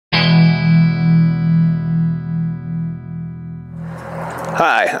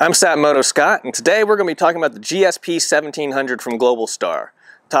Hi, I'm Satmodo Scott, and today we're going to be talking about the GSP-1700 from Globalstar.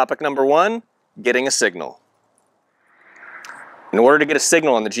 Topic number one, getting a signal. In order to get a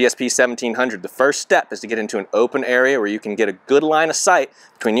signal on the GSP-1700, the first step is to get into an open area where you can get a good line of sight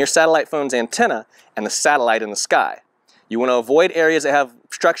between your satellite phone's antenna and the satellite in the sky. You want to avoid areas that have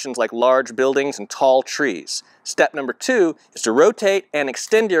obstructions like large buildings and tall trees. Step number two is to rotate and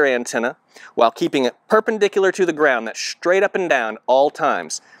extend your antenna while keeping it perpendicular to the ground. That's straight up and down all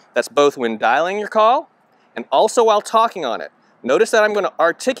times. That's both when dialing your call and also while talking on it. Notice that I'm going to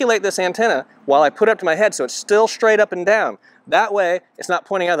articulate this antenna while I put it up to my head so it's still straight up and down. That way it's not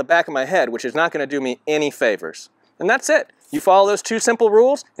pointing out the back of my head, which is not going to do me any favors. And that's it. You follow those two simple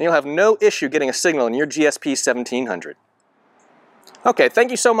rules and you'll have no issue getting a signal in your GSP-1700. Okay, thank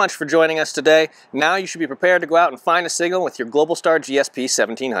you so much for joining us today. Now you should be prepared to go out and find a signal with your Globalstar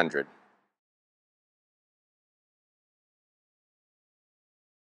GSP-1700.